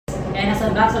And as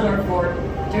ambassador for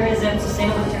tourism,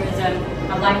 sustainable tourism,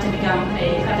 I'd like to become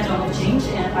a capital of change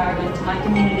and environment to my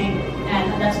community,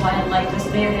 and that's why I'd like to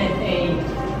spearhead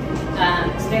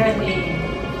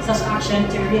such action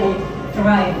to really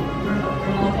thrive,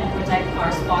 promote and protect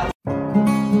our spots.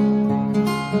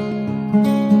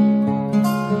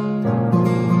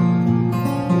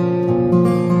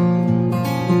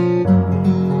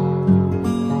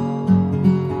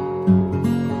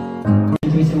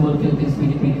 Tourism World Philippines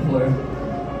 2024,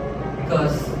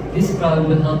 because this crowd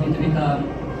will help you to become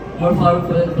more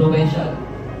powerful and influential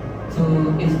to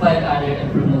inspire others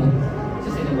and promote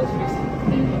sustainable tourism.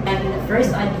 Thank you. And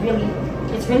first,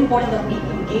 it's really important that we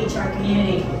engage our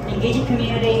community. Engaging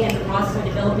community in the process of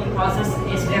developing process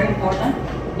is very important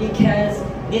because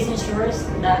this ensures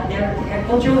that their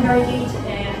cultural heritage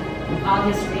and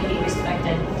values really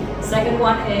respected. Second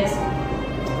one is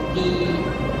the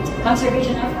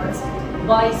conservation efforts.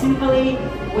 By simply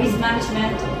waste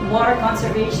management, water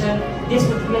conservation, this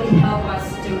would really help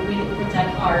us to really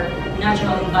protect our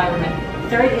natural environment.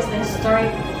 Third is the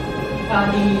historic,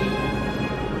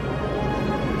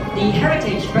 the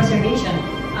heritage preservation.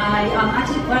 I am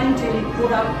actually planning to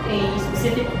put up a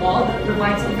specific wall that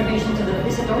provides information to the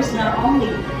visitors, not only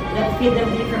that feed them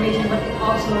the information, but it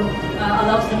also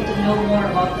allows them to know more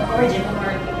about the origin of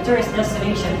our tourist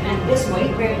destination. And this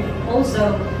way, we're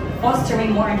also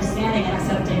fostering more understanding and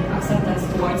acceptance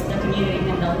towards the community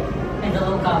and the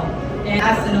local. And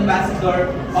as an ambassador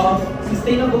of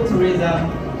sustainable tourism,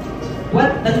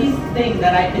 the least thing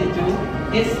that I can do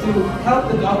is to help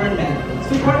the government,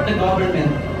 support the government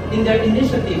in their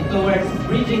initiative towards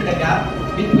bridging the gap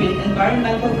between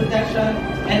environmental protection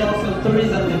and also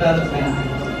tourism development.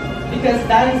 Because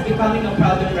that is becoming a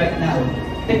problem right now.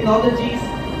 Technologies,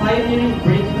 pioneering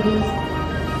breakthroughs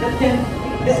that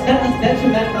is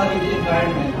detrimental in the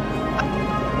environment.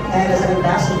 And as an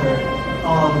ambassador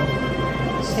of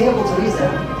sustainable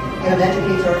tourism and an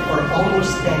educator for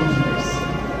almost 10 years,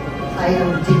 I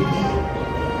am deeply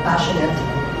passionate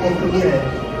and committed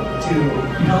to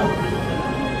help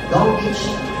Long Beach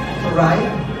thrive,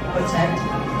 protect,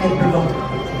 and promote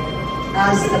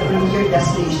as the premier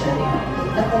destination,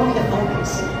 not only in the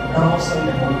Philippines, but also in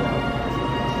the whole world.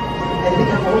 And we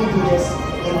can only do this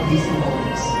in these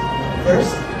ways.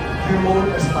 First, promote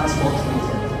responsible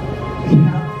tourism. We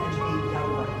have to educate young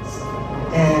minds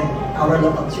and our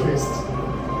local tourists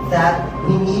that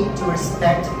we need to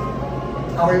respect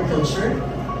our culture,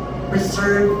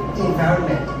 preserve the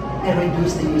environment, and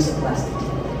reduce the use of plastic.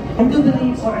 I do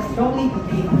believe, or I strongly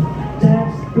believe,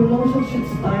 that promotion should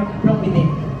start from within.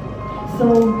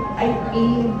 So I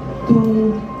aim to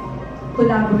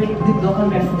collaborate with local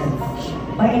residents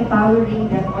by empowering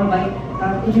them or by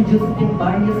introducing them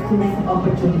various tourism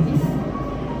opportunities.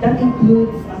 That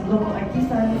includes local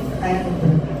artisans and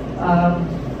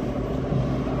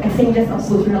exchanges of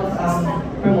cultural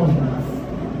promotions.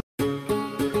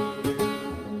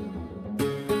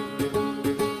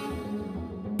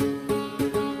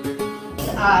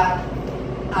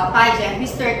 Pageant,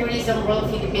 Mr. Tourism World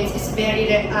Philippines is very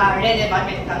relevant when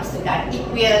it comes to that. It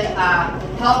will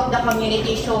help the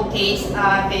community showcase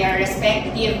their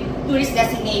respective tourist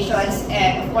destinations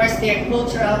and of course their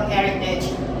cultural heritage,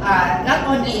 not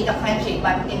only in the country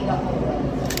but in the whole world.